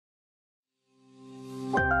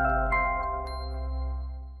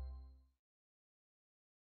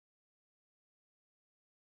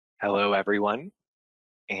Hello, everyone,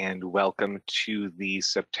 and welcome to the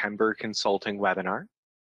September Consulting webinar,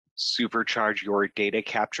 Supercharge Your Data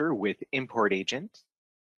Capture with Import Agent.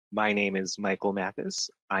 My name is Michael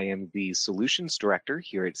Mathis. I am the Solutions Director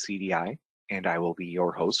here at CDI, and I will be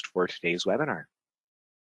your host for today's webinar.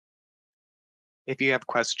 If you have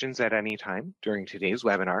questions at any time during today's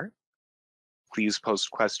webinar, please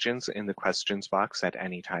post questions in the questions box at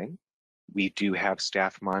any time. We do have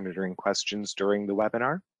staff monitoring questions during the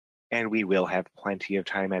webinar, and we will have plenty of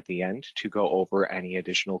time at the end to go over any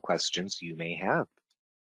additional questions you may have.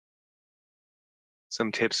 Some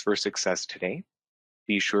tips for success today.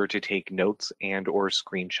 Be sure to take notes and/or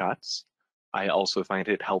screenshots. I also find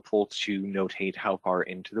it helpful to notate how far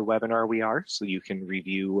into the webinar we are so you can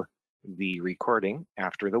review the recording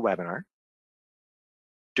after the webinar.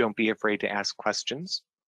 Don't be afraid to ask questions.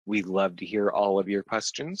 We love to hear all of your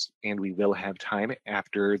questions, and we will have time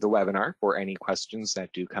after the webinar for any questions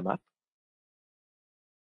that do come up.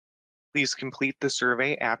 Please complete the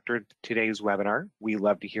survey after today's webinar. We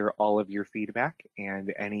love to hear all of your feedback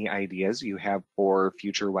and any ideas you have for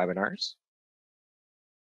future webinars.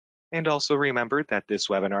 And also remember that this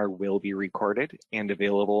webinar will be recorded and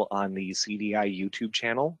available on the CDI YouTube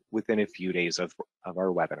channel within a few days of our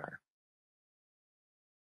webinar.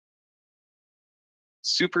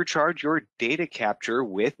 Supercharge your data capture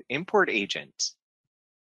with Import Agent.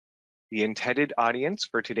 The intended audience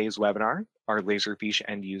for today's webinar are Laserfiche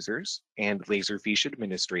end users and Laserfiche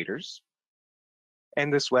administrators.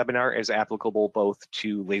 And this webinar is applicable both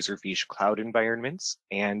to Laserfiche cloud environments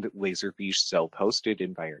and Laserfiche self-hosted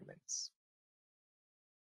environments.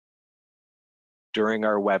 During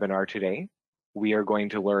our webinar today, we are going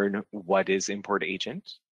to learn what is Import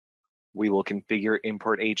Agent. We will configure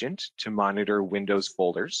Import Agent to monitor Windows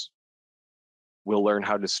folders. We'll learn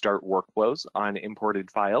how to start workflows on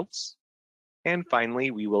imported files. And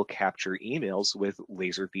finally, we will capture emails with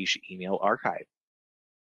Laserfiche Email Archive.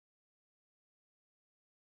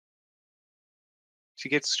 To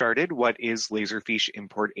get started, what is Laserfiche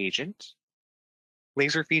Import Agent?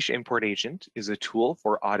 Laserfiche Import Agent is a tool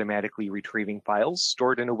for automatically retrieving files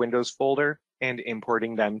stored in a Windows folder and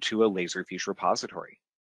importing them to a Laserfiche repository.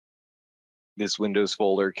 This Windows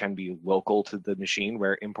folder can be local to the machine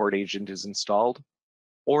where Import Agent is installed,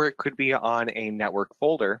 or it could be on a network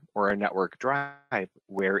folder or a network drive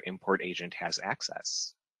where Import Agent has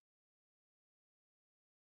access.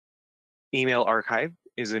 Email Archive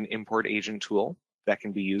is an Import Agent tool that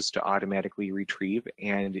can be used to automatically retrieve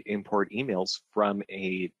and import emails from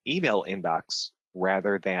an email inbox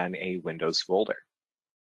rather than a Windows folder.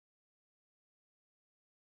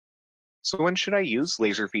 So when should I use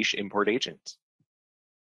Laserfiche Import Agent?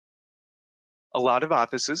 A lot of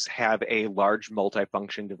offices have a large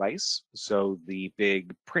multifunction device, so the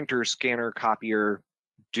big printer, scanner, copier,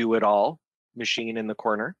 do-it-all machine in the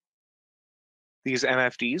corner. These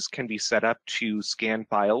MFDs can be set up to scan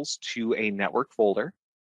files to a network folder,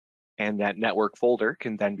 and that network folder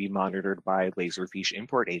can then be monitored by Laserfiche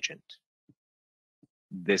Import Agent.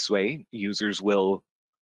 This way, users will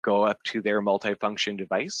go up to their multifunction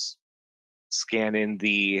device, scan in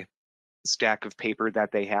the stack of paper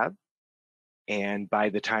that they have, and by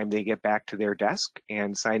the time they get back to their desk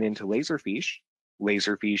and sign into Laserfiche,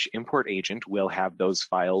 Laserfiche Import Agent will have those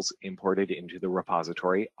files imported into the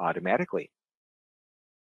repository automatically.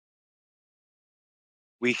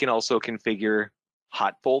 We can also configure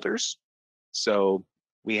hot folders. So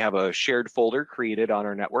we have a shared folder created on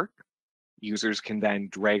our network. Users can then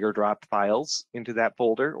drag or drop files into that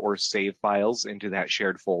folder or save files into that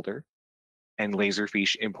shared folder. And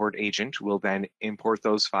Laserfiche Import Agent will then import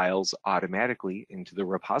those files automatically into the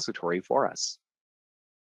repository for us.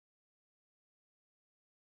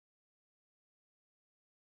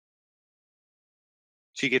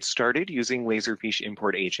 To get started using Laserfiche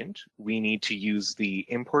Import Agent, we need to use the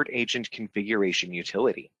Import Agent Configuration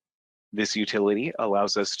utility. This utility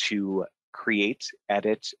allows us to create,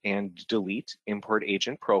 edit, and delete Import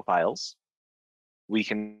Agent profiles. We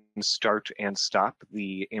can start and stop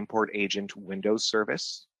the Import Agent Windows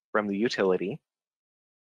service from the utility.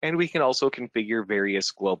 And we can also configure various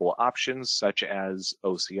global options such as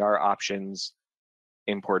OCR options,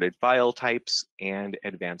 imported file types, and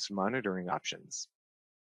advanced monitoring options.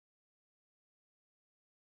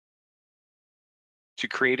 To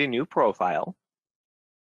create a new profile,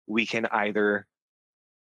 we can either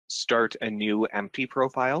start a new empty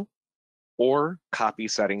profile or copy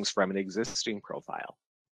settings from an existing profile.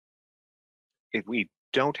 If we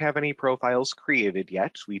don't have any profiles created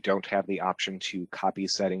yet, we don't have the option to copy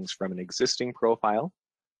settings from an existing profile,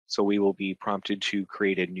 so we will be prompted to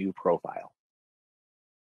create a new profile.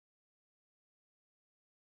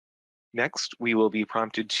 Next, we will be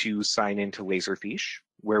prompted to sign into Laserfiche,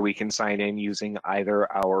 where we can sign in using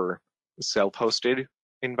either our self-hosted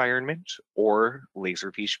environment or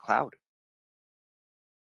Laserfiche Cloud.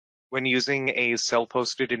 When using a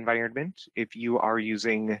self-hosted environment, if you are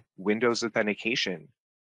using Windows authentication,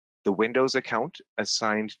 the Windows account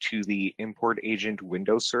assigned to the import agent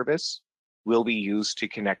Windows service will be used to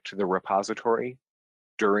connect to the repository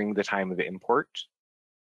during the time of import.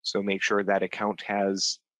 So make sure that account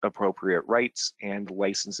has appropriate rights and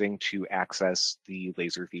licensing to access the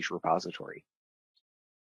Laserfiche repository.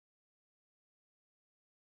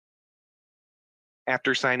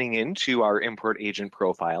 After signing in to our import agent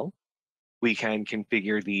profile, we can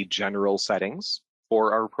configure the general settings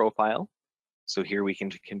for our profile. So here we can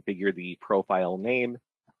configure the profile name,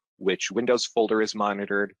 which Windows folder is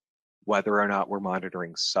monitored, whether or not we're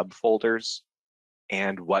monitoring subfolders,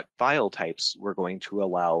 and what file types we're going to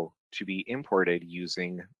allow to be imported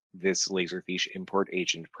using this Laserfiche import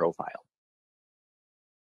agent profile.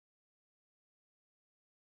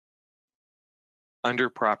 Under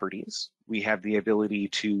properties, we have the ability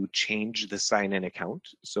to change the sign-in account.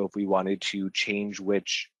 So if we wanted to change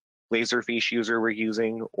which Laserfiche user we're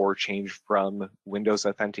using or change from Windows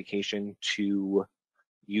authentication to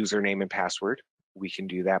username and password, we can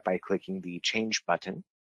do that by clicking the change button.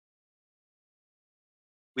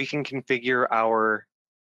 We can configure our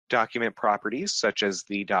document properties, such as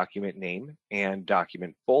the document name and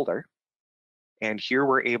document folder. And here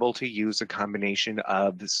we're able to use a combination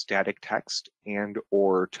of static text and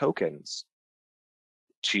or tokens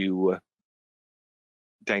to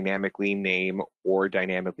dynamically name or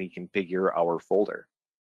dynamically configure our folder.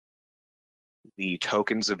 The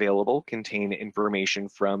tokens available contain information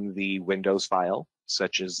from the Windows file,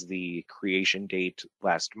 such as the creation date,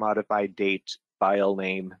 last modified date, file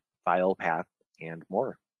name, file path, and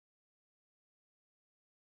more.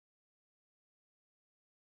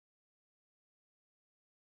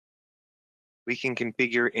 We can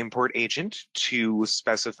configure import agent to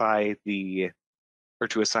specify to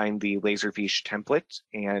assign the Laserfiche template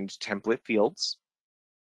and template fields.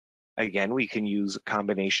 Again, we can use a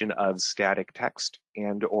combination of static text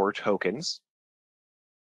and or tokens.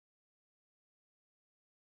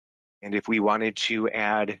 And if we wanted to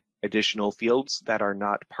add additional fields that are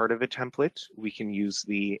not part of a template, we can use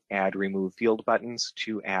the add remove field buttons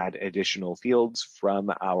to add additional fields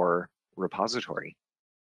from our repository.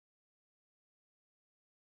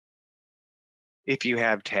 If you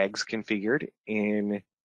have tags configured in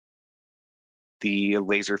the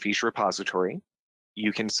Laserfiche repository,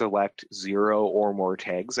 you can select 0 or more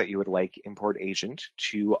tags that you would like import agent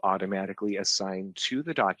to automatically assign to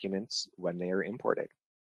the documents when they are imported.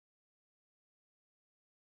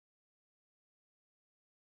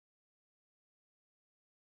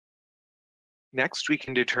 Next, we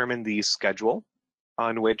can determine the schedule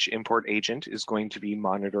on which import agent is going to be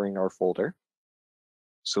monitoring our folder.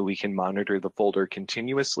 So we can monitor the folder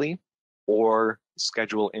continuously or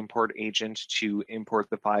schedule import agent to import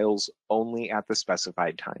the files only at the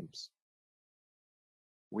specified times.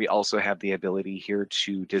 We also have the ability here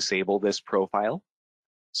to disable this profile.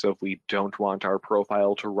 So if we don't want our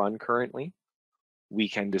profile to run currently, we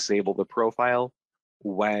can disable the profile.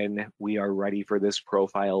 When we are ready for this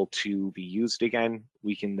profile to be used again,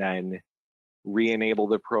 we can then re-enable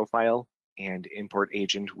the profile and import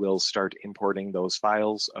agent will start importing those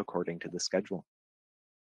files according to the schedule.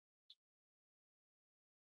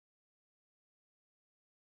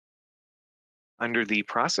 Under the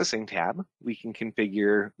processing tab, we can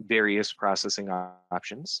configure various processing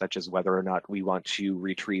options, such as whether or not we want to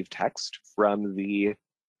retrieve text from the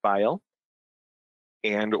file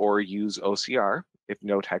and or use OCR if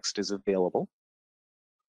no text is available.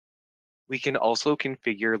 We can also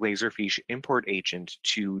configure Laserfiche import agent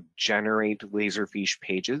to generate Laserfiche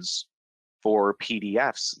pages for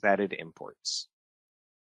PDFs that it imports.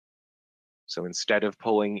 So instead of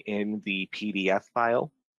pulling in the PDF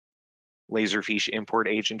file, Laserfiche import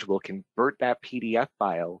agent will convert that PDF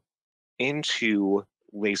file into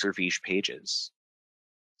Laserfiche pages.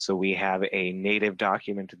 So we have a native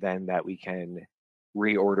document then that we can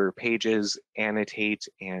reorder pages, annotate,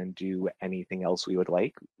 and do anything else we would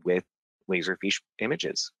like with Laserfiche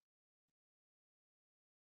images.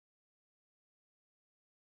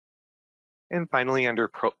 And finally, under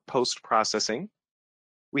post-processing,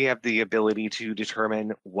 we have the ability to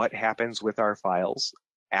determine what happens with our files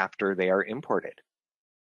after they are imported.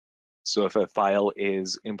 So if a file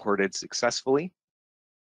is imported successfully,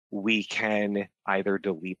 we can either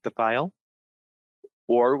delete the file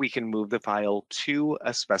or we can move the file to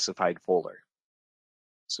a specified folder.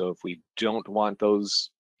 So if we don't want those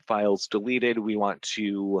files deleted, we want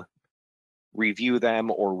to review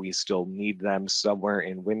them or we still need them somewhere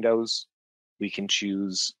in Windows, we can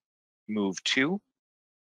choose Move To.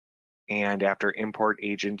 And after import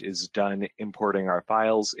agent is done importing our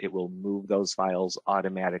files, it will move those files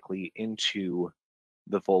automatically into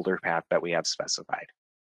the folder path that we have specified.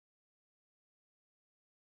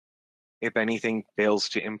 If anything fails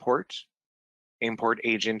to import, import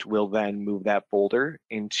agent will then move that folder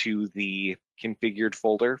into the configured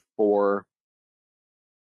folder for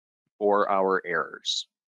our errors.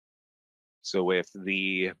 So if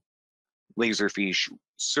the Laserfiche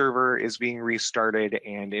server is being restarted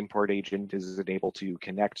and import agent isn't able to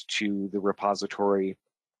connect to the repository,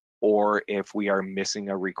 or if we are missing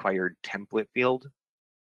a required template field,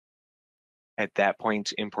 at that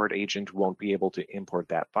point, import agent won't be able to import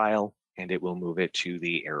that file and it will move it to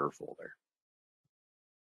the error folder.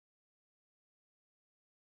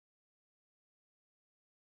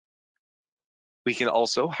 We can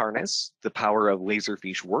also harness the power of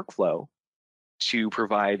Laserfiche workflow to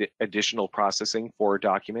provide additional processing for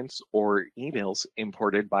documents or emails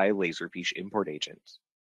imported by Laserfiche import agents.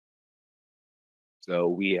 So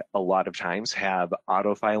we a lot of times have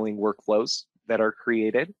auto-filing workflows that are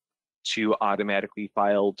created to automatically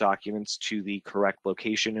file documents to the correct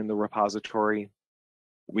location in the repository.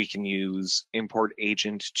 We can use import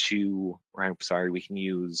agent to, or I'm sorry, we can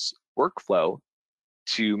use workflow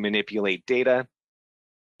to manipulate data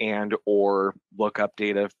and or look up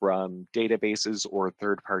data from databases or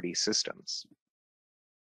third-party systems.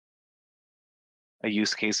 A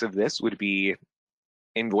use case of this would be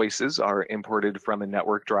invoices are imported from a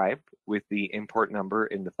network drive with the import number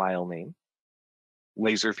in the file name.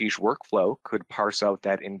 Laserfiche workflow could parse out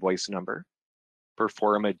that invoice number,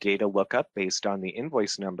 perform a data lookup based on the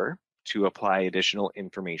invoice number to apply additional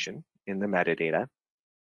information in the metadata,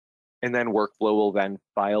 and then workflow will then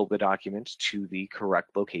file the document to the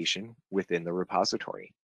correct location within the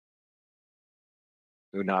repository.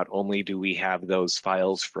 So not only do we have those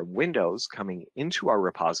files from Windows coming into our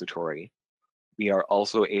repository, we are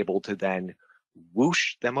also able to then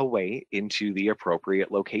whoosh them away into the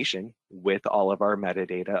appropriate location with all of our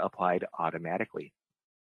metadata applied automatically.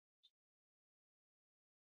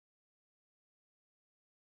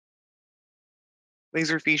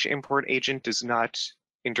 Laserfiche import agent does not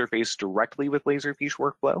interface directly with Laserfiche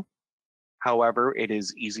workflow. However, it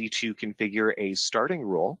is easy to configure a starting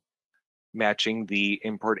rule matching the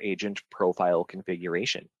import agent profile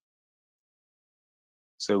configuration.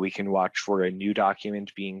 So we can watch for a new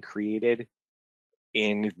document being created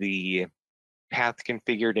in the path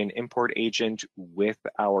configured in import agent with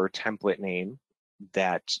our template name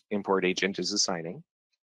that import agent is assigning.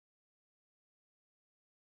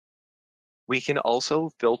 We can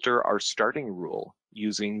also filter our starting rule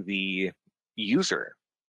using the user.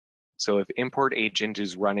 So if import agent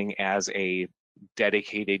is running as a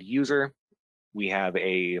dedicated user, we have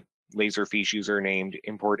a Laserfiche user named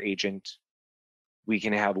import agent. We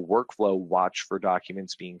can have workflow watch for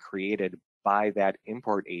documents being created by that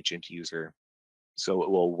import agent user. So it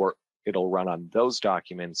will work, it'll run on those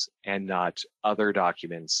documents and not other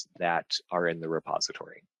documents that are in the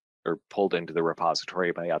repository or pulled into the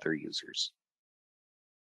repository by other users.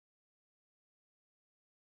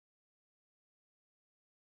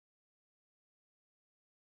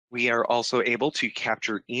 We are also able to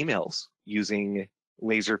capture emails using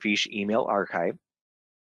Laserfiche Email Archive.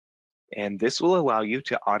 And this will allow you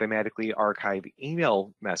to automatically archive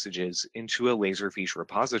email messages into a Laserfiche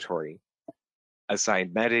repository, assign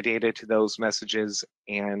metadata to those messages,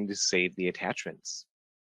 and save the attachments.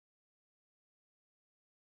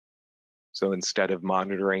 So instead of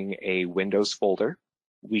monitoring a Windows folder,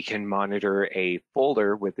 we can monitor a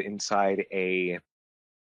folder with inside a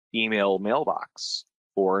email mailbox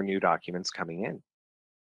for new documents coming in.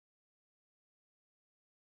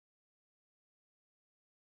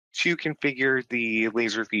 To configure the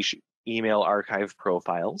Laserfiche email archive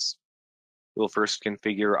profiles, we'll first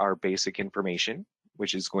configure our basic information,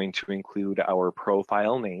 which is going to include our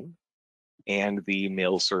profile name and the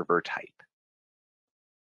mail server type.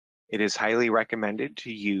 It is highly recommended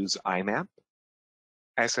to use IMAP.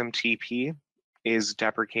 SMTP is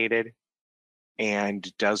deprecated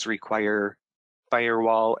and does require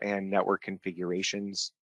firewall and network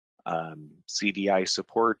configurations. CDI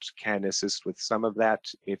support can assist with some of that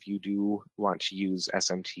if you do want to use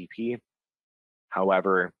SMTP.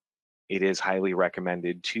 However, it is highly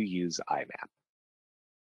recommended to use IMAP.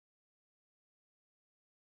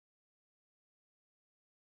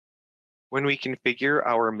 When we configure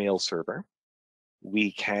our mail server,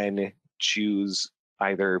 we can choose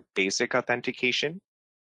either basic authentication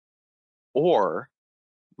or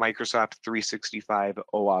Microsoft 365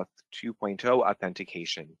 OAuth 2.0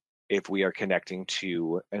 authentication if we are connecting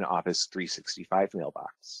to an Office 365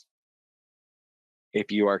 mailbox.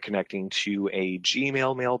 If you are connecting to a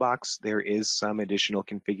Gmail mailbox, there is some additional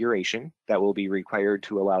configuration that will be required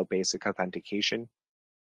to allow basic authentication,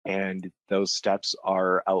 and those steps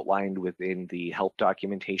are outlined within the help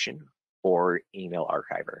documentation for Email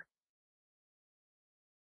Archiver.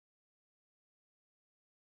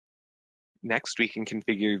 Next, we can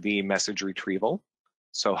configure the message retrieval.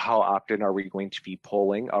 So how often are we going to be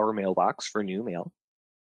polling our mailbox for new mail?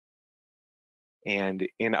 And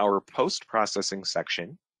in our post-processing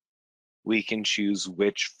section, we can choose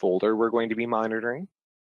which folder we're going to be monitoring,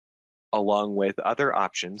 along with other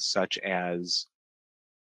options such as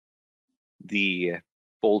the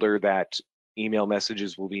folder that email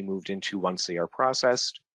messages will be moved into once they are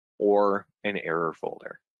processed, or an error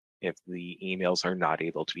folder if the emails are not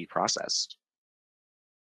able to be processed.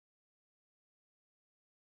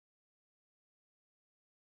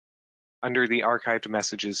 Under the Archived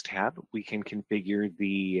Messages tab, we can configure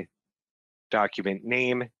the document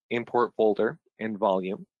name, import folder, and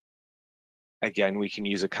volume. Again, we can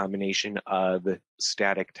use a combination of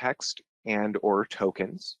static text and/or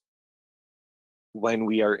tokens. When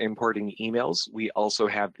we are importing emails, we also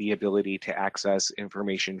have the ability to access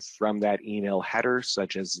information from that email header,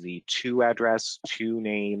 such as the to address, to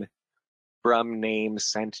name, from name,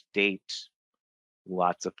 sent date.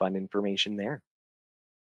 Lots of fun information there.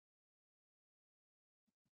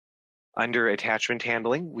 Under attachment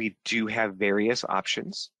handling, we do have various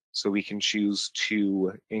options. So we can choose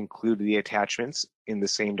to include the attachments in the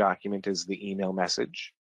same document as the email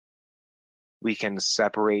message. We can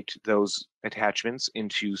separate those attachments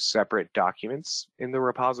into separate documents in the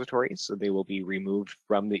repository, so they will be removed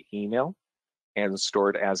from the email and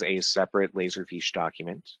stored as a separate Laserfiche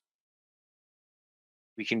document.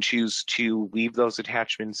 We can choose to leave those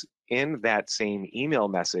attachments in that same email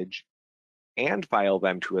message and file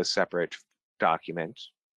them to a separate document.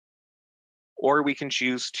 Or we can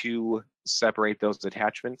choose to separate those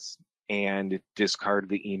attachments and discard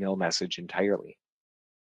the email message entirely.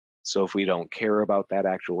 So if we don't care about that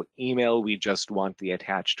actual email, we just want the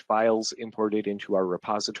attached files imported into our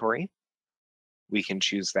repository, we can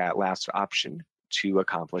choose that last option to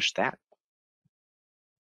accomplish that.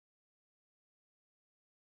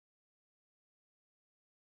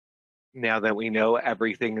 Now that we know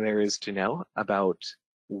everything there is to know about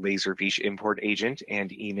Laserfiche Import Agent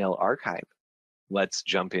and Email Archive, let's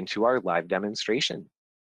jump into our live demonstration.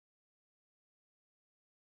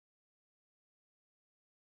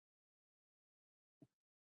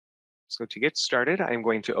 So to get started, I'm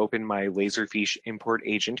going to open my Laserfiche Import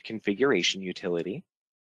Agent configuration utility.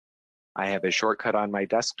 I have a shortcut on my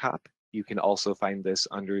desktop. You can also find this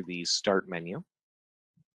under the Start menu.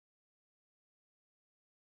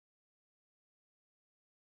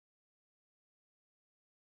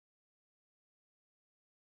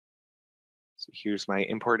 So here's my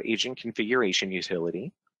Import Agent configuration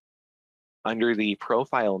utility. Under the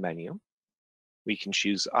Profile menu, we can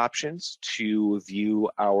choose options to view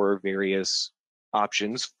our various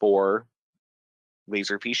options for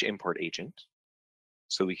Laserfiche Import Agent.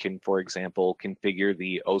 So we can, for example, configure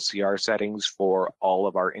the OCR settings for all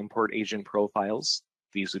of our Import Agent profiles.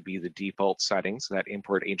 These would be the default settings that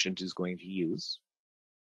Import Agent is going to use.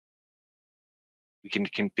 We can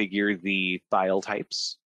configure the file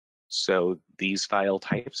types. So these file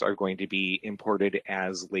types are going to be imported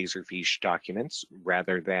as Laserfiche documents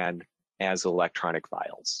rather than as electronic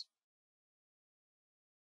files.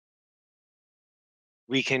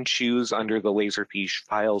 We can choose under the Laserfiche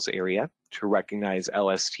files area to recognize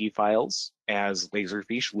LST files as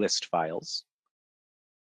Laserfiche list files.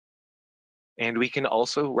 And we can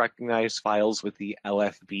also recognize files with the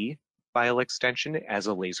LFB file extension as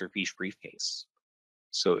a Laserfiche briefcase.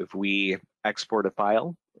 So if we export a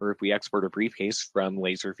file, or if we export a briefcase from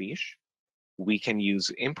Laserfiche, we can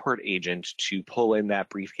use Import Agent to pull in that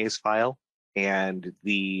briefcase file, and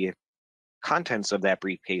the contents of that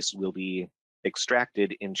briefcase will be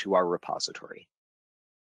extracted into our repository,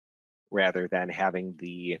 rather than having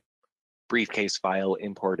the briefcase file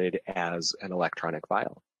imported as an electronic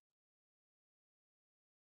file.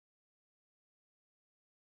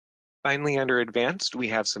 Finally, under Advanced, we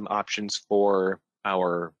have some options for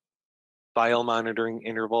our file monitoring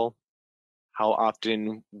interval, how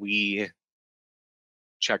often we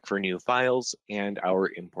check for new files, and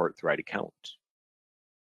our import thread account.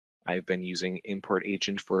 I've been using Import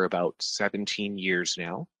Agent for about 17 years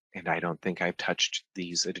now, and I don't think I've touched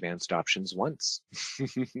these advanced options once.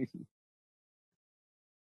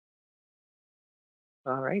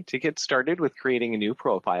 All right, to get started with creating a new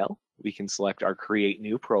profile, we can select our Create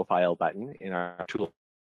New Profile button in our tool.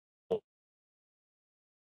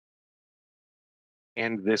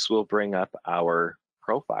 And this will bring up our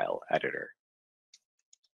profile editor.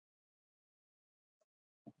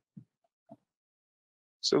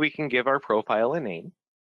 So we can give our profile a name.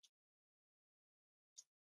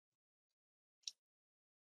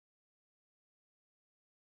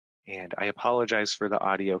 And I apologize for the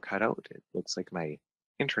audio cutout. It looks like my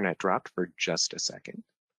internet dropped for just a second.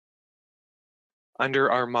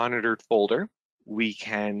 Under our monitored folder, we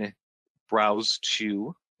can browse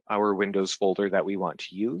to our Windows folder that we want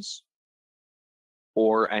to use,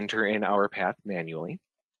 or enter in our path manually.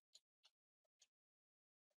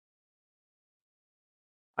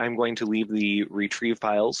 I'm going to leave the Retrieve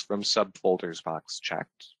Files from Subfolders box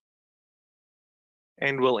checked,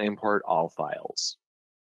 and we'll import all files.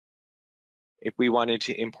 If we wanted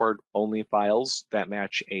to import only files that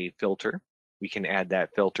match a filter, we can add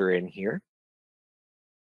that filter in here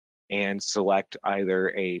and select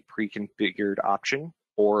either a pre-configured option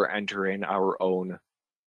or enter in our own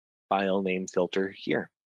file name filter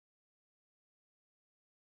here.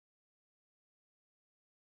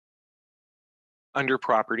 Under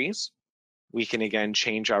Properties, we can again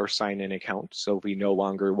change our sign-in account. So if we no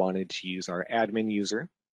longer wanted to use our admin user,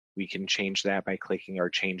 we can change that by clicking our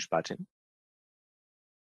Change button.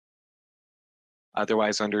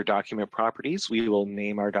 Otherwise, under Document Properties, we will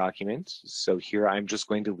name our document. So here I'm just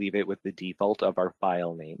going to leave it with the default of our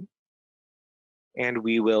file name. And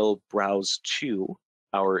we will browse to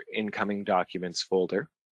our incoming documents folder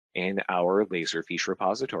in our Laserfiche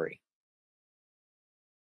repository.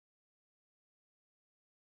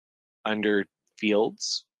 Under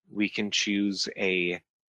Fields, we can choose a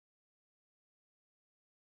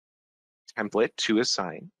template to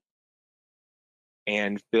assign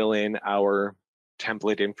and fill in our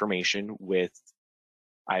template information with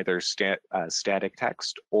either static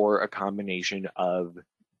text or a combination of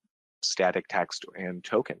static text and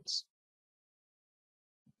tokens.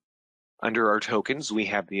 Under our tokens, we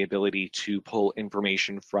have the ability to pull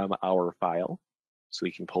information from our file. So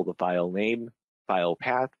we can pull the file name, file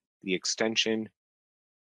path, the extension,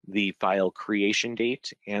 the file creation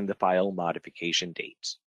date, and the file modification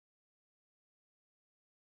date.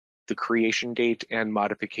 The creation date and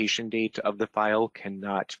modification date of the file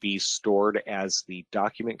cannot be stored as the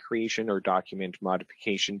document creation or document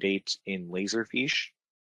modification date in Laserfiche.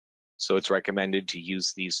 So it's recommended to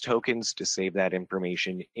use these tokens to save that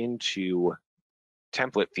information into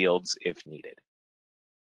template fields if needed.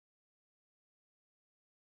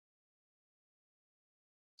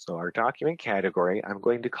 So our document category, I'm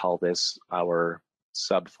going to call this our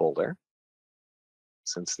subfolder.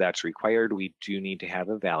 Since that's required, we do need to have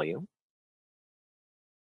a value.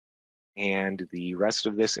 And the rest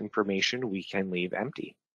of this information we can leave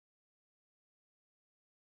empty.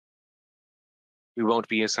 We won't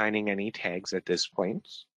be assigning any tags at this point.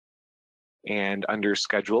 And under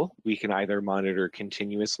schedule, we can either monitor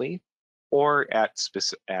continuously or at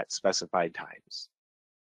specified times.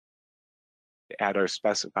 At our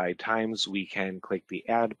specified times, we can click the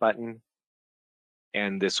Add button,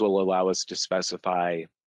 and this will allow us to specify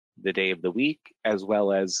the day of the week as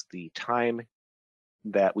well as the time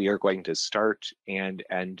that we are going to start and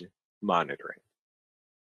end monitoring.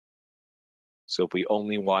 So if we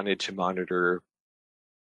only wanted to monitor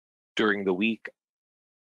during the week,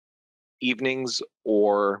 evenings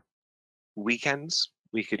or weekends,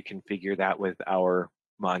 we could configure that with our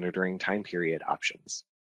monitoring time period options.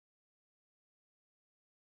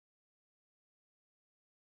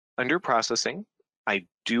 Under processing, I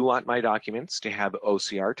do want my documents to have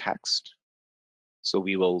OCR text. So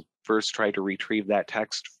we will first try to retrieve that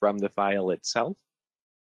text from the file itself.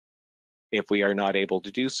 If we are not able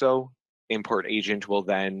to do so, import agent will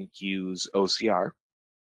then use OCR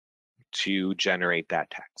to generate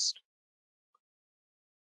that text.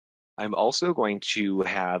 I'm also going to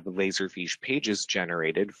have Laserfiche pages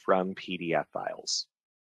generated from PDF files.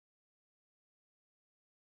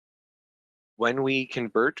 When we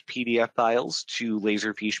convert PDF files to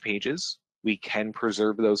Laserfiche pages, we can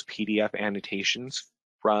preserve those PDF annotations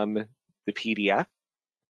from the PDF,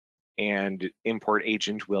 and import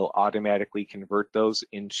agent will automatically convert those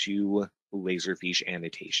into Laserfiche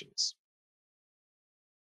annotations.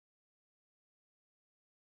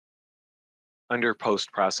 Under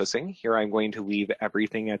post-processing, here I'm going to leave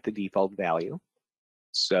everything at the default value.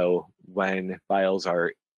 So when files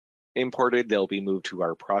are imported, they'll be moved to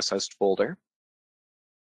our processed folder.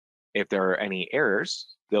 If there are any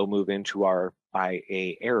errors, they'll move into our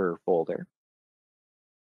IA error folder.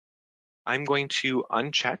 I'm going to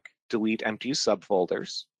uncheck delete empty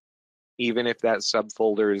subfolders. Even if that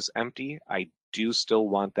subfolder is empty, I do still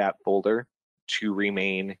want that folder to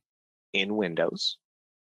remain in Windows.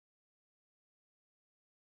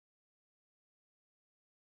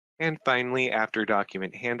 And finally, after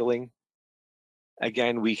document handling,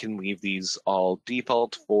 again, we can leave these all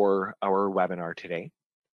default for our webinar today.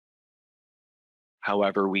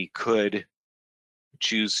 However, we could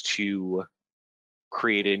choose to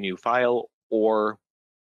create a new file or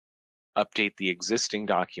update the existing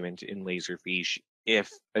document in Laserfiche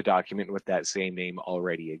if a document with that same name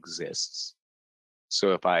already exists.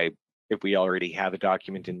 So if we already have a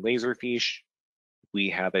document in Laserfiche, we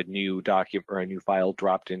have a new document or a new file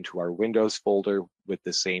dropped into our Windows folder with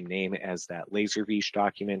the same name as that Laserfiche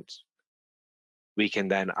document. We can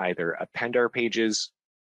then either append our pages,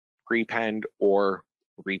 prepend, or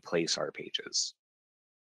replace our pages.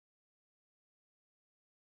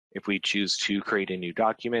 If we choose to create a new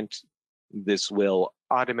document, this will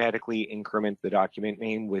automatically increment the document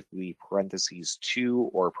name with the parentheses 2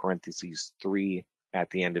 or parentheses 3 at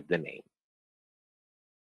the end of the name.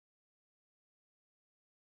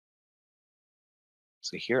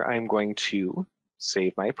 So here I'm going to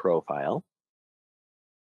save my profile.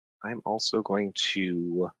 I'm also going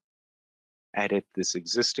to edit this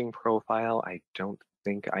existing profile. I don't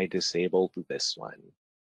think I disabled this one.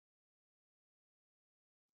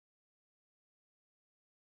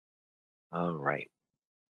 All right.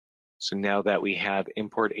 So now that we have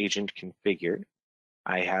import agent configured,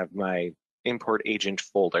 I have my import agent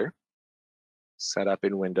folder set up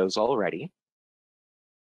in Windows already.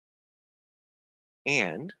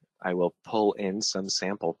 And I will pull in some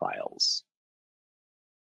sample files.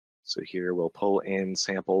 So here we'll pull in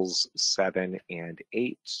samples 7 and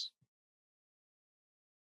 8.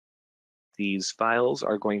 These files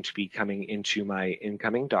are going to be coming into my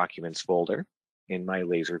incoming documents folder in my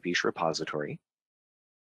Laserfiche repository.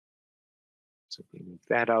 So if we move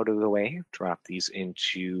that out of the way, drop these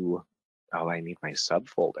into, oh, I need my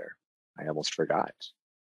subfolder. I almost forgot.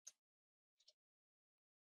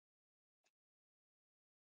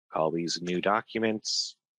 Call these new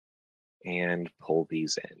documents and pull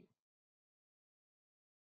these in.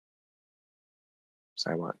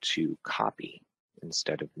 So I want to copy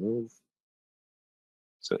instead of move.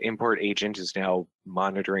 So import agent is now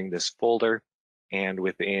monitoring this folder, and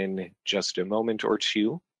within just a moment or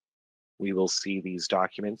two, we will see these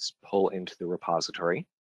documents pull into the repository.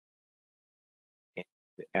 And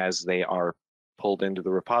as they are pulled into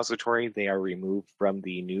the repository, they are removed from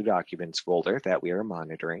the new documents folder that we are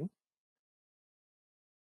monitoring.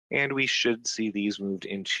 And we should see these moved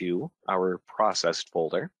into our processed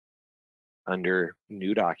folder under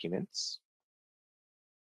new documents.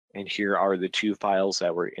 And here are the two files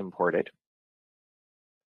that were imported.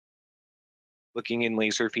 Looking in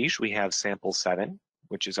Laserfiche, we have sample 7,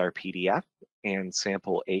 which is our PDF, and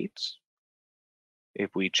sample 8. If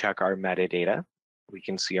we check our metadata, we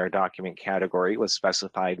can see our document category was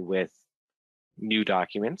specified with new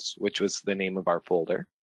documents, which was the name of our folder.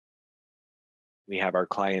 We have our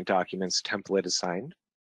client documents template assigned,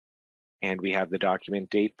 and we have the document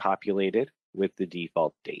date populated with the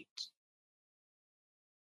default date.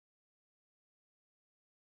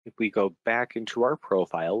 If we go back into our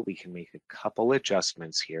profile, we can make a couple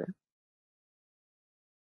adjustments here.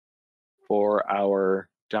 For our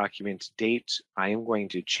document date, I am going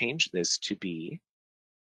to change this to be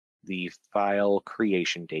the file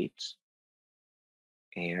creation date.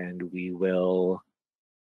 And we will,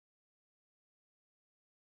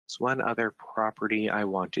 there's one other property I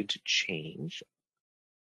wanted to change.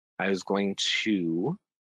 I was going to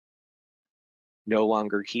no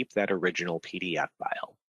longer keep that original PDF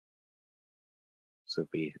file. So if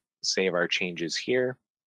we save our changes here,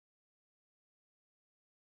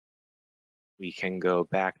 we can go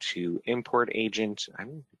back to import agent. I'm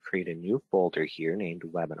going to create a new folder here named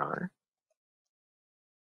webinar.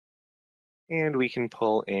 And we can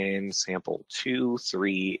pull in sample 2,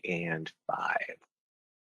 3, and 5.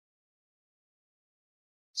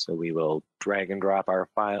 So we will drag and drop our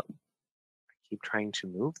file. I keep trying to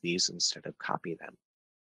move these instead of copy them.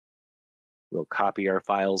 We'll copy our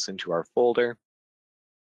files into our folder.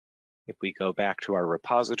 If we go back to our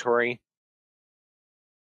repository,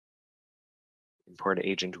 import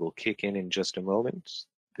agent will kick in just a moment.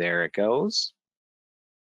 There it goes.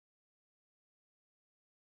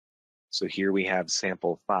 So here we have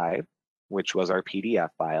sample 5, which was our PDF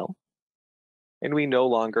file. And we no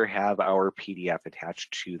longer have our PDF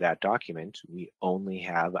attached to that document. We only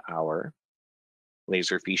have our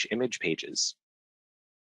Laserfiche image pages.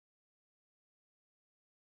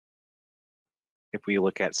 If we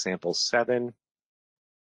look at sample 7,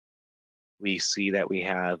 we see that we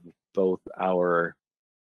have both our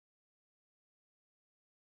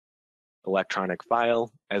electronic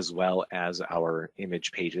file as well as our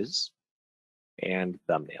image pages and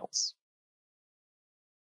thumbnails.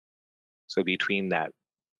 So between that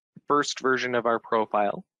first version of our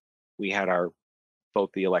profile, we had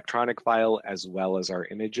both the electronic file as well as our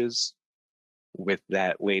images. With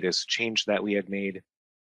that latest change that we had made,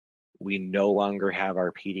 we no longer have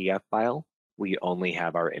our PDF file, we only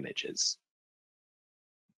have our images.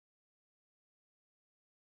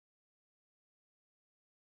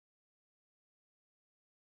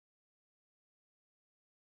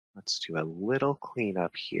 Let's do a little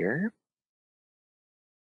cleanup here.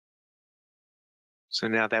 So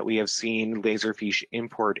now that we have seen Laserfiche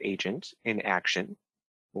Import Agent in action,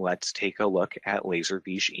 let's take a look at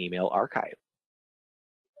Laserfiche Email Archive.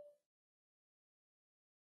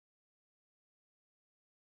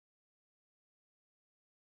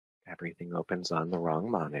 Everything opens on the wrong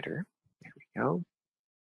monitor. There we go.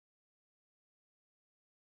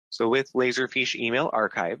 So with Laserfiche Email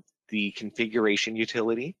Archive, the configuration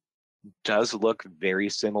utility does look very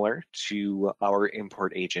similar to our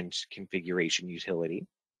import agent configuration utility.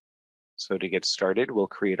 So to get started, we'll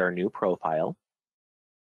create our new profile.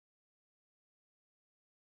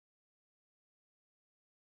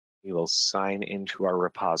 We will sign into our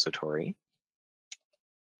repository.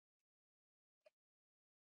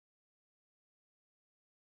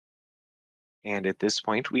 And at this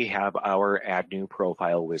point, we have our Add New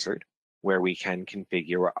Profile wizard, where we can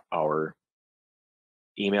configure our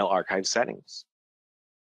email archive settings.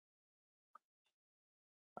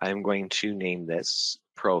 I'm going to name this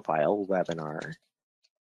profile webinar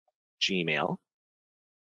Gmail.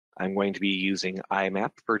 I'm going to be using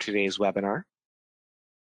IMAP for today's webinar.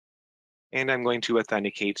 And I'm going to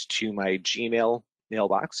authenticate to my Gmail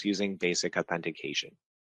mailbox using basic authentication.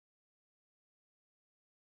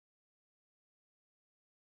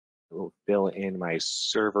 We'll fill in my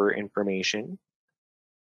server information,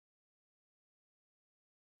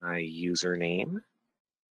 my username,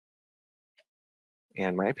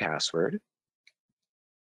 and my password.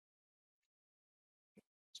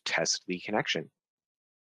 Test the connection.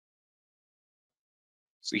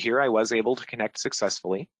 So here I was able to connect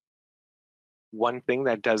successfully. One thing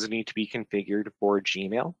that does need to be configured for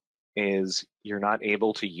Gmail is you're not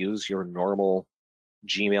able to use your normal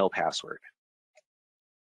Gmail password.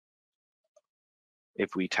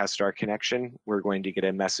 If we test our connection, we're going to get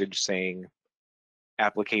a message saying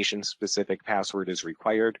application-specific password is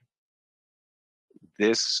required.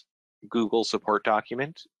 This Google support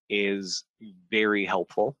document is very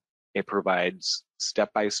helpful. It provides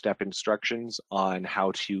step-by-step instructions on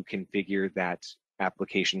how to configure that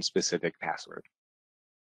application-specific password.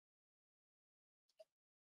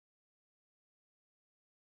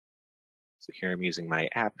 So here I'm using my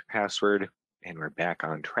app password, and we're back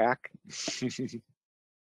on track.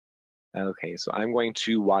 Okay, so I'm going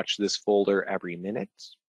to watch this folder every minute,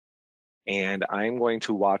 and I'm going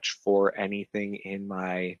to watch for anything in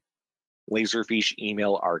my Laserfiche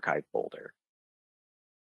email archive folder.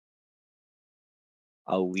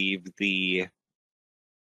 I'll leave the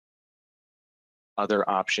other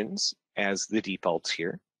options as the defaults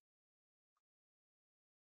here.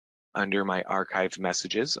 Under my archived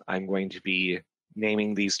messages, I'm going to be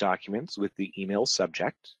naming these documents with the email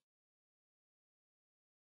subject.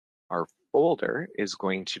 Our folder is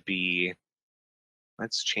going to be,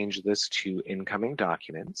 let's change this to incoming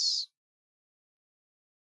documents.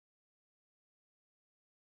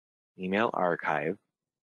 Email archive.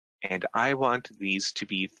 And I want these to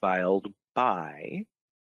be filed by,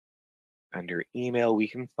 under email, we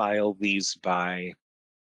can file these by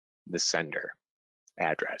the sender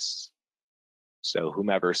address. So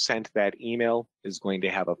whomever sent that email is going to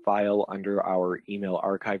have a file under our email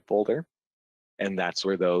archive folder, and that's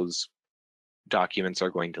where those documents are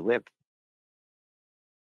going to live.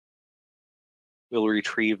 We'll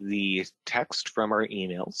retrieve the text from our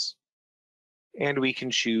emails, and we can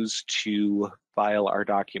choose to file our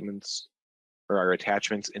documents or our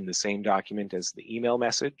attachments in the same document as the email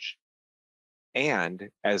message and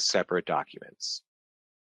as separate documents.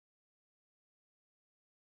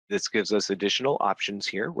 This gives us additional options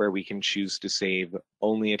here where we can choose to save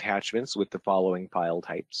only attachments with the following file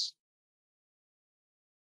types.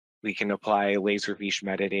 We can apply Laserfiche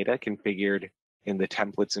metadata configured in the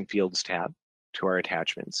Templates and Fields tab to our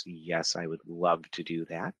attachments. Yes, I would love to do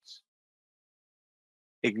that.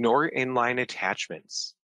 Ignore inline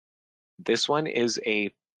attachments. This one is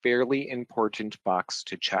a fairly important box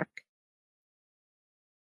to check.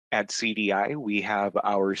 At CDI, we have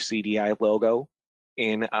our CDI logo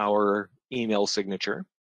in our email signature.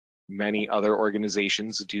 Many other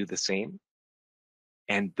organizations do the same.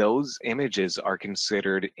 And those images are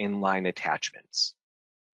considered inline attachments.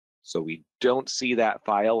 So we don't see that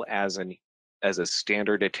file as a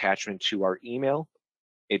standard attachment to our email.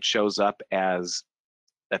 It shows up as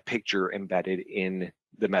a picture embedded in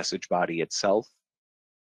the message body itself.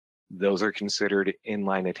 Those are considered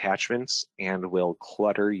inline attachments and will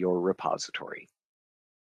clutter your repository.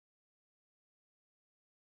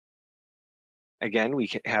 Again, we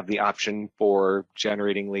have the option for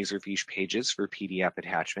generating Laserfiche pages for PDF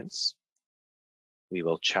attachments. We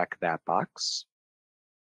will check that box.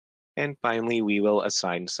 And finally, we will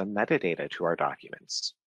assign some metadata to our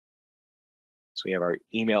documents. So we have our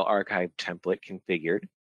email archive template configured,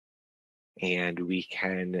 and we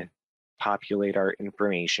can populate our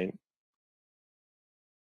information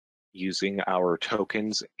using our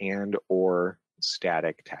tokens and/or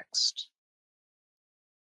static text.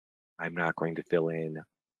 I'm not going to fill in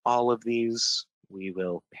all of these. We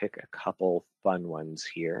will pick a couple fun ones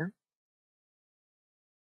here.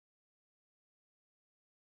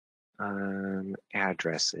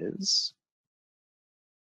 Addresses.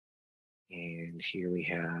 And here we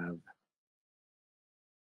have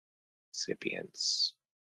recipients.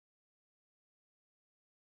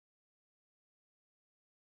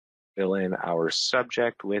 Fill in our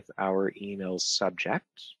subject with our email subject.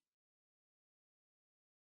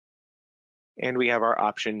 And we have our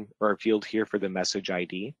option or field here for the message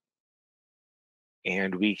ID.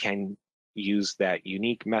 And we can use that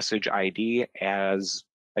unique message ID as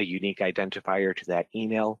a unique identifier to that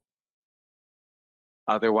email.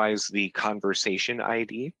 Otherwise, the conversation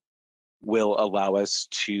ID will allow us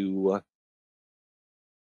to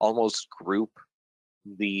almost group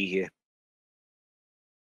the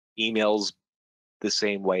emails the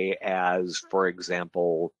same way as, for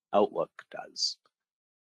example, Outlook does,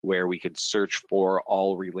 where we could search for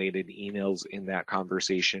all related emails in that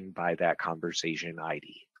conversation by that conversation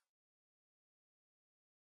ID.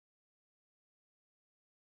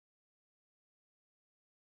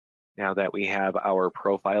 Now that we have our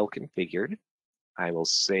profile configured, I will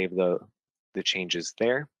save the changes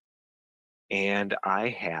there. And I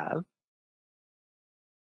have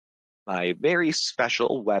my very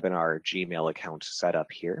special webinar Gmail account set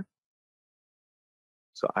up here.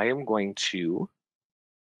 So I am going to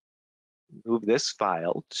move this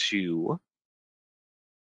file to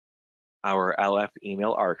our LF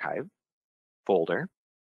email archive folder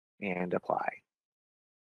and apply.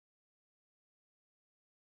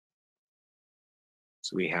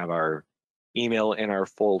 So we have our email in our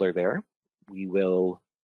folder there. We will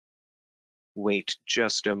wait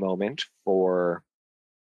just a moment for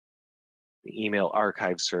the email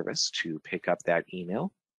archive service to pick up that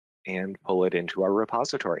email and pull it into our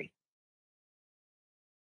repository.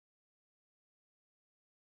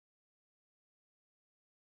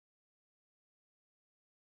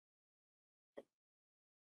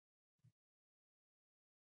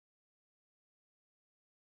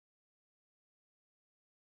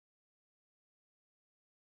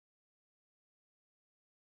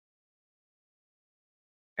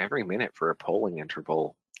 Every minute for a polling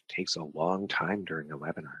interval takes a long time during a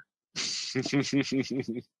webinar.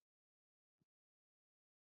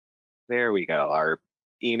 There we go. Our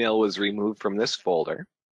email was removed from this folder.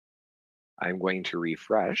 I'm going to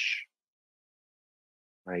refresh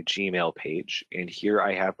my Gmail page, and here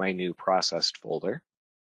I have my new processed folder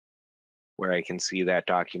where I can see that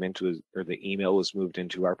document was, or the email was moved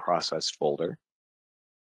into our processed folder.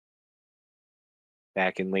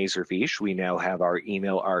 Back in Laserfiche, we now have our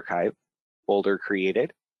email archive folder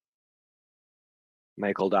created.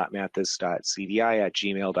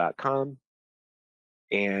 michael.mathis.cdi@gmail.com.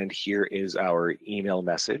 And here is our email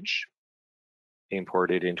message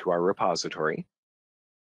imported into our repository.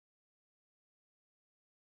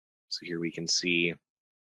 So here we can see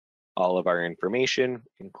all of our information,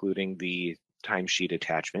 including the timesheet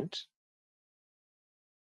attachment.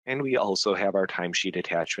 And we also have our timesheet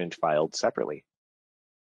attachment filed separately.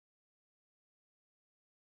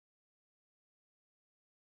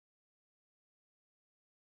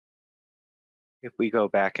 If we go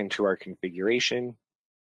back into our configuration,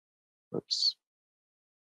 oops,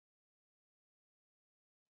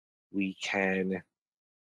 we can,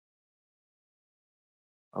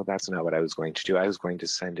 oh, that's not what I was going to do. I was going to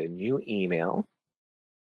send a new email.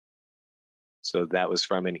 So that was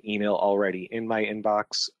from an email already in my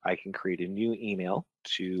inbox. I can create a new email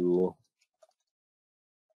to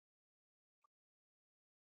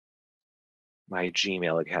my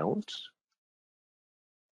Gmail account.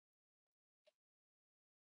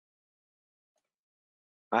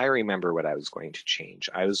 I remember what I was going to change.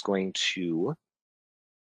 I was going to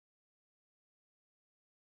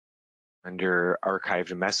Under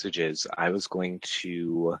archived messages, I was going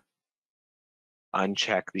to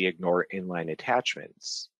uncheck the ignore inline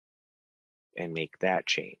attachments and make that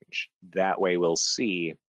change. That way we'll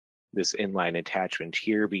see this inline attachment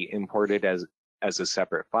here be imported as a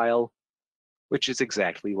separate file, which is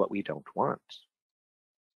exactly what we don't want.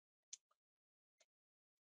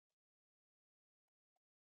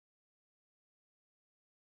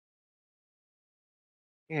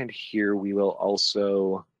 And here we will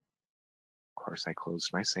also, of course, I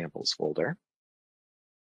closed my samples folder.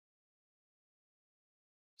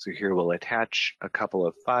 So here we'll attach a couple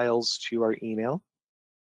of files to our email.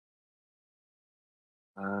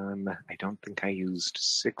 I don't think I used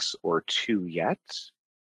 6 or 2 yet.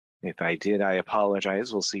 If I did, I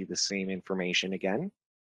apologize. We'll see the same information again.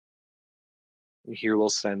 And here we'll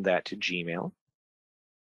send that to Gmail.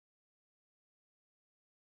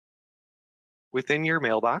 Within your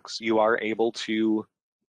mailbox, you are able to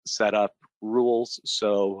set up rules.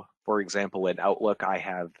 So for example, in Outlook, I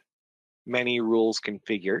have many rules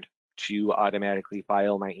configured to automatically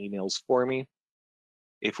file my emails for me.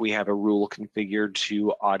 If we have a rule configured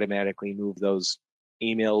to automatically move those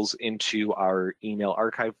emails into our email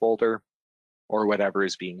archive folder or whatever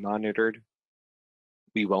is being monitored,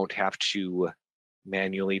 we won't have to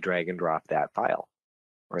manually drag and drop that file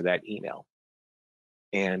or that email.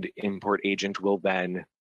 And import agent will then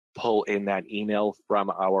pull in that email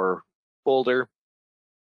from our folder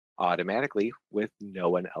automatically with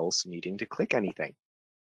no one else needing to click anything.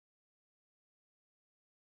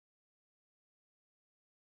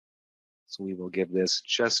 So we will give this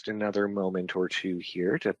just another moment or two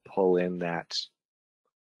here to pull in that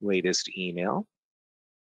latest email.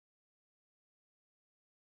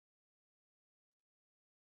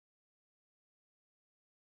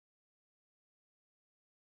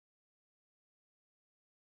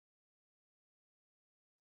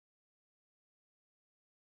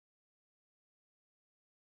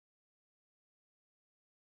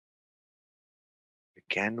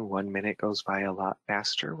 Again, 1 minute goes by a lot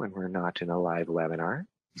faster when we're not in a live webinar.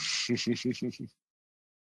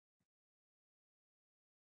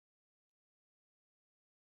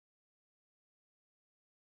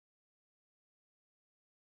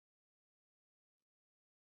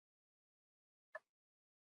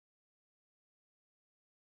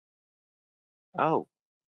 Oh,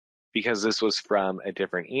 because this was from a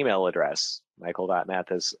different email address,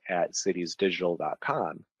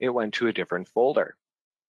 michael.mathis@citiesdigital.com, it went to a different folder.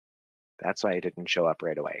 That's why it didn't show up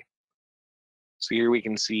right away. So here we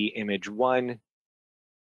can see image 1,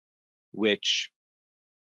 which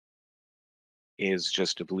is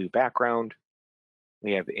just a blue background.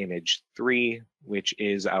 We have image 3, which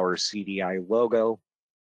is our CDI logo.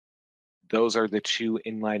 Those are the 2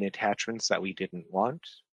 inline attachments that we didn't want.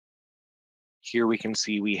 Here we can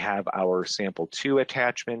see we have our sample 2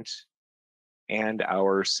 attachment and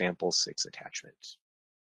our sample 6 attachment.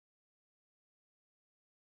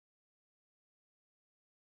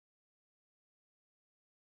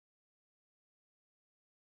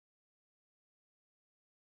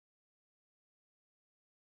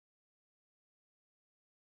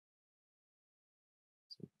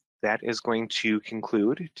 That is going to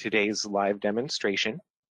conclude today's live demonstration.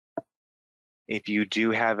 If you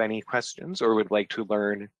do have any questions or would like to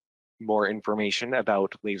learn more information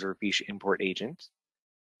about Laserfiche Import Agent,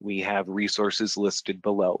 we have resources listed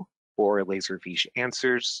below for Laserfiche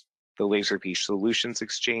Answers, the Laserfiche Solutions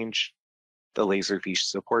Exchange, the Laserfiche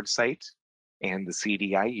Support site, and the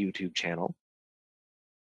CDI YouTube channel.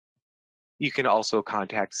 You can also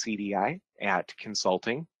contact CDI at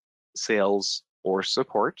consulting, sales, or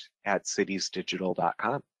support at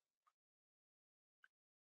citiesdigital.com.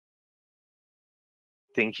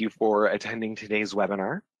 Thank you for attending today's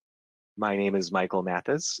webinar. My name is Michael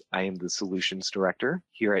Mathis. I am the Solutions Director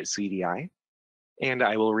here at CDI, and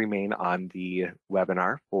I will remain on the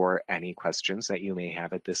webinar for any questions that you may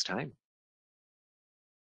have at this time.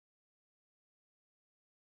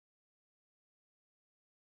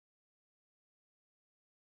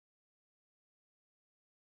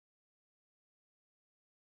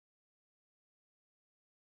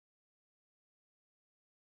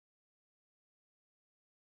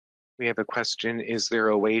 We have a question, is there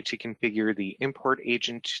a way to configure the import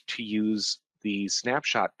agent to use the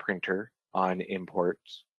snapshot printer on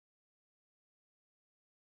imports?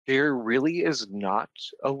 There really is not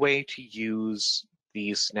a way to use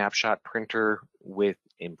the snapshot printer with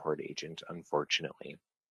import agent, unfortunately.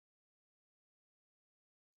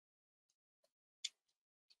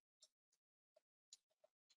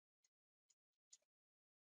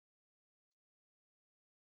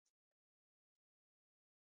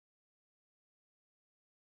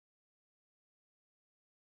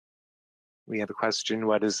 We have a question,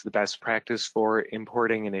 what is the best practice for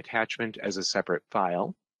importing an attachment as a separate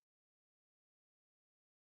file?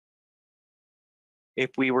 If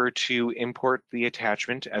we were to import the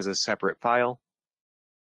attachment as a separate file,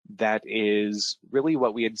 that is really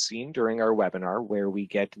what we had seen during our webinar, where we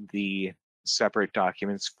get the separate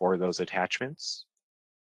documents for those attachments.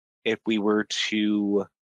 If we were to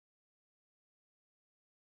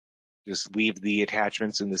just leave the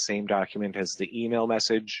attachments in the same document as the email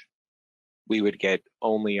message, we would get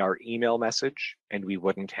only our email message and we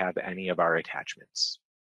wouldn't have any of our attachments.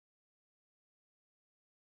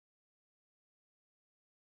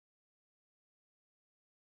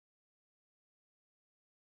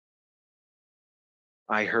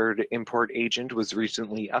 I heard import agent was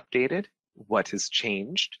recently updated. What has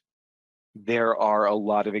changed? There are a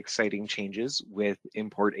lot of exciting changes with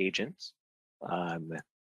import agents.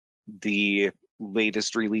 The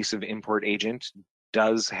latest release of import agent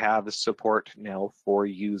does have support now for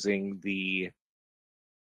using the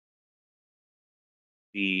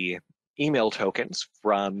email tokens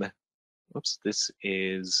from, oops, this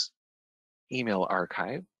is email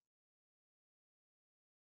archive.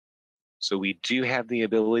 So we do have the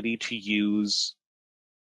ability to use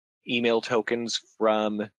email tokens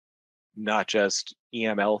from not just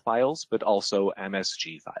EML files, but also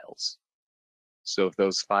MSG files. So if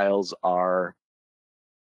those files are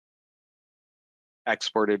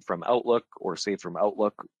exported from Outlook or saved from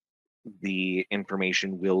Outlook, the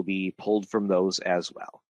information will be pulled from those as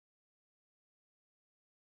well.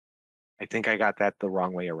 I think I got that the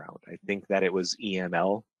wrong way around. I think that it was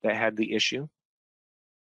EML that had the issue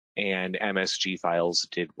and MSG files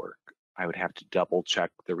did work. I would have to double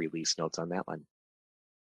check the release notes on that one.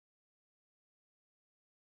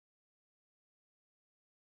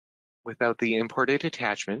 Without the imported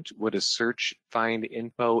attachment, would a search find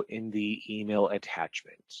info in the email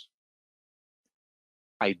attachment?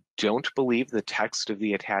 I don't believe the text of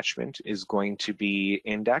the attachment is going to be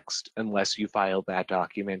indexed unless you file that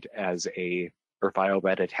document as or file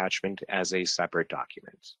that attachment as a separate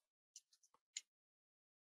document.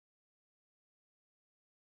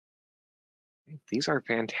 These are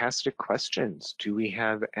fantastic questions. Do we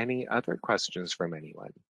have any other questions from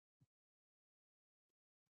anyone?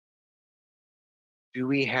 Do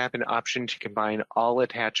we have an option to combine all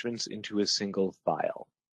attachments into a single file?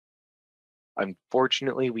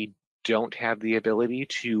 Unfortunately, we don't have the ability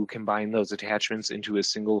to combine those attachments into a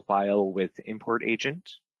single file with import agent.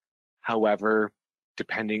 However,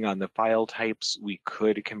 depending on the file types, we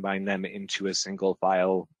could combine them into a single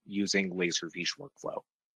file using Laserfiche workflow.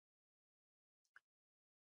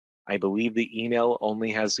 I believe the email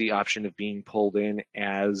only has the option of being pulled in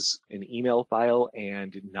as an email file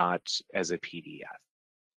and not as a PDF.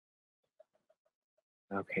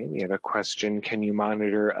 Okay, we have a question. Can you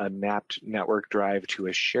monitor a mapped network drive to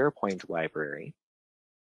a SharePoint library?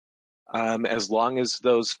 As long as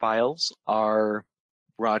those files are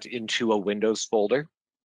brought into a Windows folder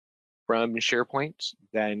from SharePoint,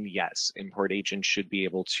 then yes, import agent should be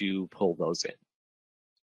able to pull those in.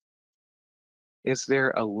 Is there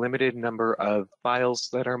a limited number of files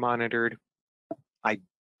that are monitored? I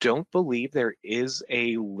don't believe there is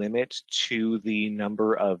a limit to the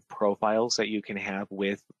number of profiles that you can have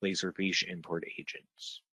with Laserfiche import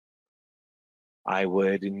agents. I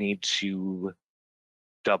would need to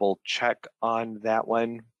double check on that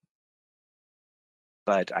one,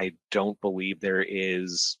 but I don't believe there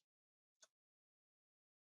is.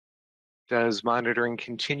 Does monitoring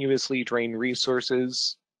continuously drain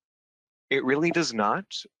resources? It really does not.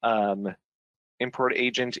 Import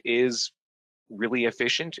agent is really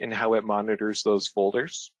efficient in how it monitors those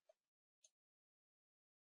folders.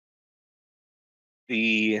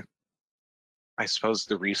 I suppose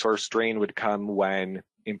the resource drain would come when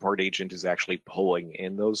import agent is actually pulling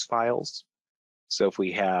in those files. So if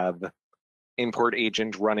we have import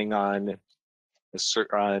agent running on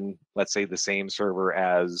let's say the same server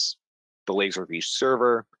as the Laserfiche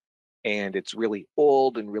server, and it's really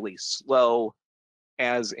old and really slow,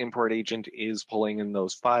 as import agent is pulling in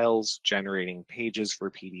those files, generating pages for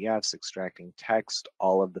PDFs, extracting text,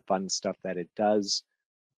 all of the fun stuff that it does,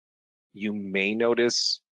 you may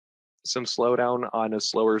notice some slowdown on a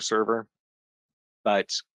slower server, but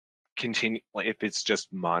if it's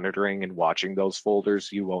just monitoring and watching those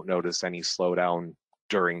folders, you won't notice any slowdown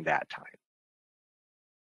during that time.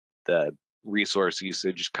 The resource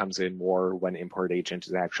usage comes in more when import agent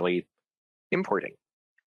is actually importing.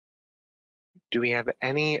 Do we have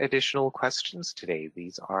any additional questions today?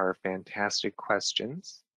 These are fantastic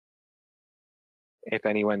questions. If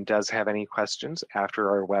anyone does have any questions after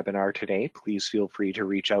our webinar today, please feel free to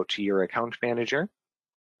reach out to your account manager.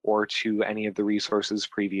 or to any of the resources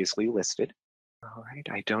previously listed. All right,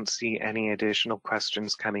 I don't see any additional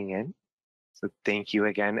questions coming in. So thank you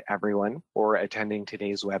again, everyone, for attending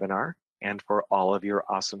today's webinar and for all of your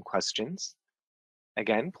awesome questions.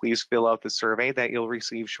 Again, please fill out the survey that you'll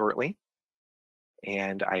receive shortly.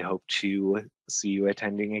 And I hope to see you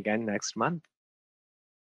attending again next month.